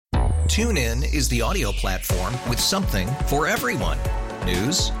TuneIn is the audio platform with something for everyone.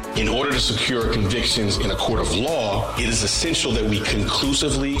 News. In order to secure convictions in a court of law, it is essential that we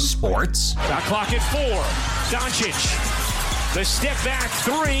conclusively. Sports. Shot clock at 4. Doncic. The step back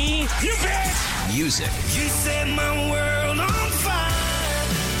 3. You bet. Music. You set my world on fire.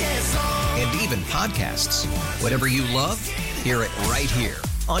 Yes, and even podcasts. Whatever you love, hear it right here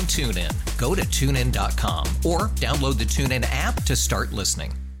on TuneIn. Go to TuneIn.com or download the TuneIn app to start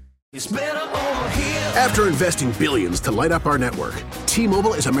listening. It's better over here. After investing billions to light up our network,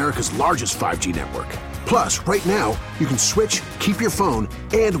 T-Mobile is America's largest 5G network. Plus, right now, you can switch, keep your phone,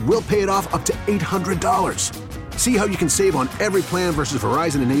 and we'll pay it off up to $800. See how you can save on every plan versus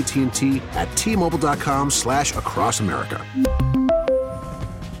Verizon and AT&T at T-Mobile.com/across America.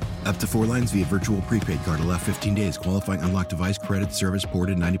 Up to 4 lines via virtual prepaid card. Allow 15 days. Qualifying unlocked device credit service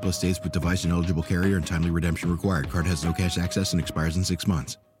ported 90-plus states with device and eligible carrier and timely redemption required. Card has no cash access and expires in 6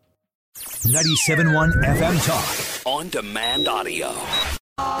 months. 97.1 FM Talk. On demand audio.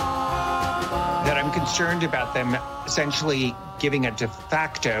 That I'm concerned about them essentially giving a de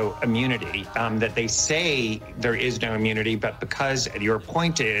facto immunity, that they say there is no immunity, but because your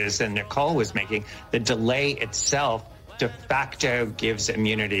point is, and Nicole was making, the delay itself de facto gives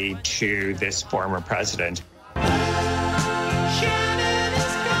immunity to this former president.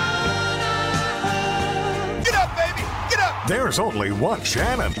 There's only one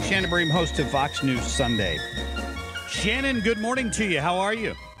Shannon. Shannon Bream, host of Fox News Sunday. Shannon, good morning to you. How are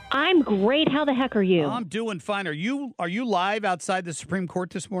you? I'm great. How the heck are you? I'm doing fine. Are you live outside the Supreme Court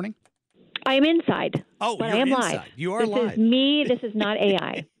this morning? I am inside. Oh, but you're I am inside. live. You are live. This is me. This is not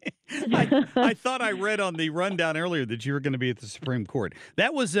AI. I thought I read on the rundown earlier that you were going to be at the Supreme Court.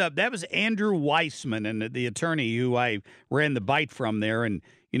 That was Andrew Weissman, and the attorney who I ran the bite from there. And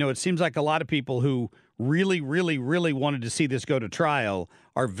it seems like a lot of people who really, really, really wanted to see this go to trial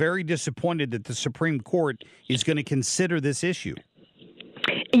are very disappointed that the Supreme Court is going to consider this issue.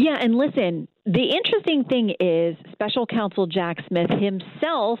 Yeah, and listen, the interesting thing is special counsel Jack Smith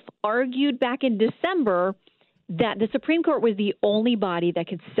himself argued back in December that the Supreme Court was the only body that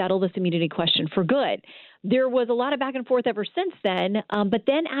could settle this immunity question for good. There was a lot of back and forth ever since then, but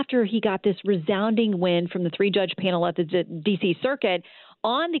then after he got this resounding win from the 3-judge panel at the D.C. Circuit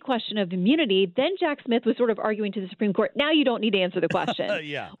on the question of immunity, then Jack Smith was sort of arguing to the Supreme Court, now you don't need to answer the question.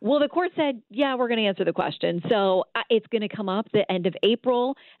 Yeah. Well, the court said, yeah, we're going to answer the question. So it's going to come up the end of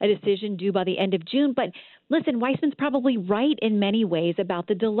April, a decision due by the end of June. But listen, Weissman's probably right in many ways about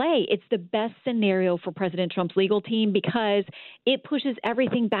the delay. It's the best scenario for President Trump's legal team because it pushes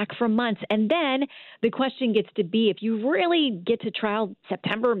everything back for months. And then the question gets to be, if you really get to trial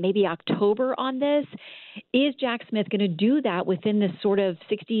September, maybe October on this, is Jack Smith going to do that within this sort of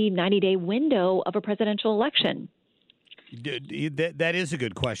 60, 90-day window of a presidential election? That is a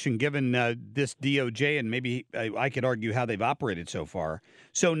good question, given this DOJ, and maybe I could argue how they've operated so far.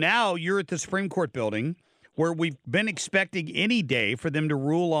 So now you're at the Supreme Court building, where we've been expecting any day for them to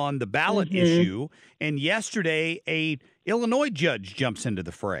rule on the ballot issue, and yesterday a Illinois judge jumps into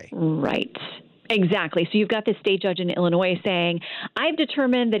the fray. Right. Exactly. So you've got this state judge in Illinois saying, I've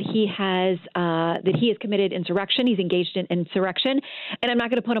determined that he has committed insurrection. He's engaged in insurrection, and I'm not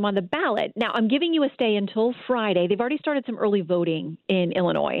going to put him on the ballot. Now, I'm giving you a stay until Friday. They've already started some early voting in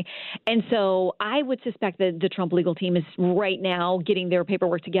Illinois. And so I would suspect that the Trump legal team is right now getting their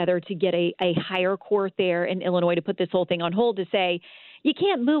paperwork together to get a higher court there in Illinois to put this whole thing on hold to say, you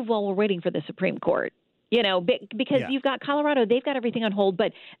can't move while we're waiting for the Supreme Court. Because you've got Colorado, they've got everything on hold,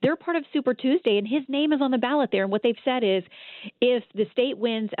 but they're part of Super Tuesday, and his name is on the ballot there. And what they've said is if the state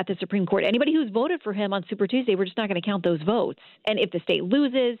wins at the Supreme Court, anybody who's voted for him on Super Tuesday, we're just not going to count those votes. And if the state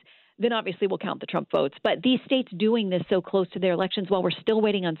loses, then obviously we'll count the Trump votes. But these states doing this so close to their elections while we're still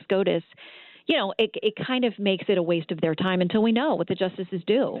waiting on SCOTUS, it kind of makes it a waste of their time until we know what the justices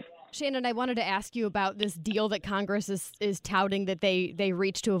do. Shannon, I wanted to ask you about this deal that Congress is touting that they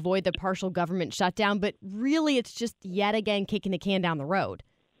reached to avoid the partial government shutdown, but really it's just yet again kicking the can down the road.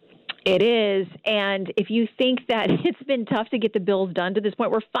 It is. And if you think that it's been tough to get the bills done to this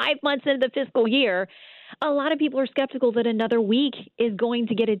point, we're 5 months into the fiscal year. A lot of people are skeptical that another week is going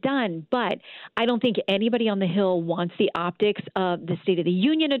to get it done. But I don't think anybody on the Hill wants the optics of the State of the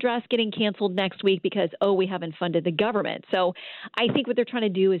Union address getting canceled next week because, we haven't funded the government. So I think what they're trying to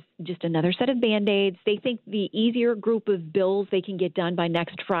do is just another set of Band-Aids. They think the easier group of bills they can get done by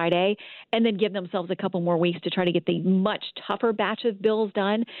next Friday and then give themselves a couple more weeks to try to get the much tougher batch of bills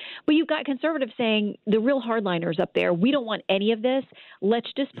done. But you've got conservatives saying, the real hardliners up there, we don't want any of this. Let's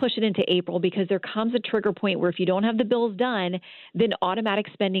just push it into April because there comes a trigger trigger point where if you don't have the bills done, then automatic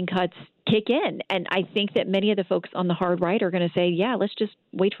spending cuts kick in. And I think that many of the folks on the hard right are going to say, yeah, let's just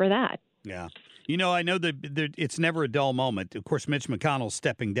wait for that. Yeah. I know that it's never a dull moment. Of course, Mitch McConnell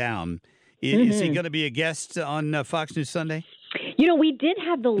stepping down. Is he going to be a guest on Fox News Sunday? We did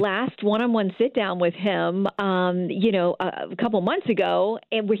have the last one-on-one sit-down with him, a couple months ago,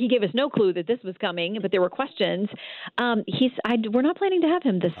 and where he gave us no clue that this was coming, but there were questions. We're not planning to have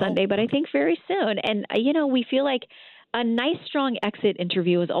him this Sunday, but I think very soon. And, we feel like a nice, strong exit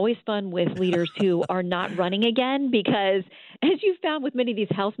interview is always fun with leaders who are not running again, because as you've found with many of these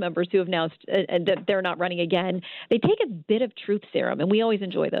House members who have announced that they're not running again, they take a bit of truth serum, and we always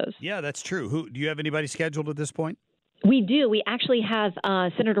enjoy those. Yeah, that's true. Do you have anybody scheduled at this point? We do. We actually have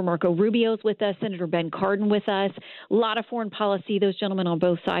Senator Marco Rubio's with us, Senator Ben Cardin with us. A lot of foreign policy, those gentlemen on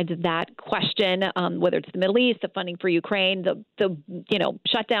both sides of that question, whether it's the Middle East, the funding for Ukraine, the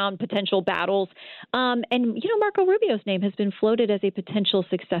shutdown, potential battles. And Marco Rubio's name has been floated as a potential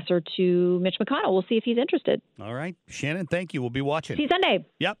successor to Mitch McConnell. We'll see if he's interested. All right. Shannon, thank you. We'll be watching. See you Sunday.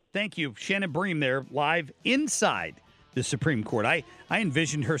 Yep. Thank you. Shannon Bream there, live inside the Supreme Court. I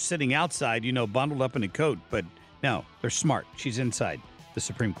envisioned her sitting outside, bundled up in a coat, but no, they're smart. She's inside the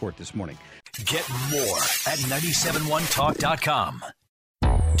Supreme Court this morning. Get more at 971talk.com.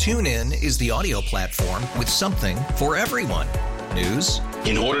 TuneIn is the audio platform with something for everyone. News.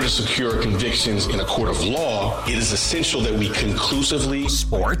 In order to secure convictions in a court of law, it is essential that we conclusively.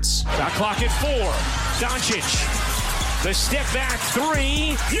 Sports. Shot clock at 4. Doncic. The step back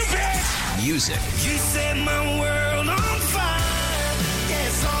 3. You bet. Music. You set my world on fire.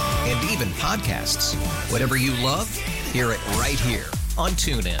 And even podcasts. Whatever you love, hear it right here on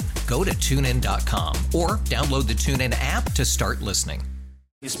TuneIn. Go to TuneIn.com or download the TuneIn app to start listening.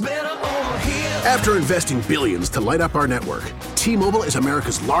 It's better over here. After investing billions to light up our network, T-Mobile is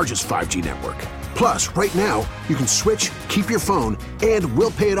America's largest 5G network. Plus, right now, you can switch, keep your phone, and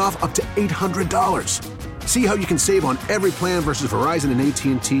we'll pay it off up to $800. See how you can save on every plan versus Verizon and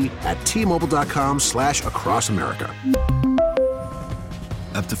AT&T at T-Mobile.com/across America.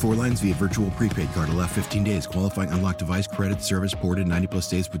 Up to 4 lines via virtual prepaid card. Allow 15 days. Qualifying unlocked device credit service ported 90+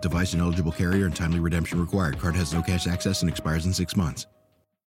 states with device and eligible carrier and timely redemption required. Card has no cash access and expires in 6 months.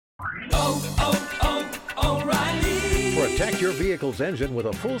 O'Reilly. Protect your vehicle's engine with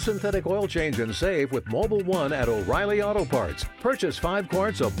a full synthetic oil change and save with Mobile One at O'Reilly Auto Parts. Purchase 5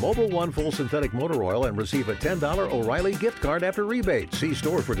 quarts of Mobile One full synthetic motor oil and receive a $10 O'Reilly gift card after rebate. See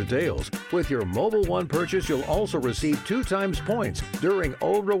store for details. With your Mobile One purchase, you'll also receive 2 times points during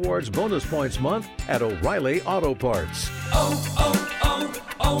O Rewards Bonus Points Month at O'Reilly Auto Parts.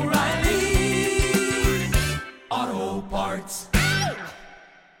 O'Reilly Auto Parts.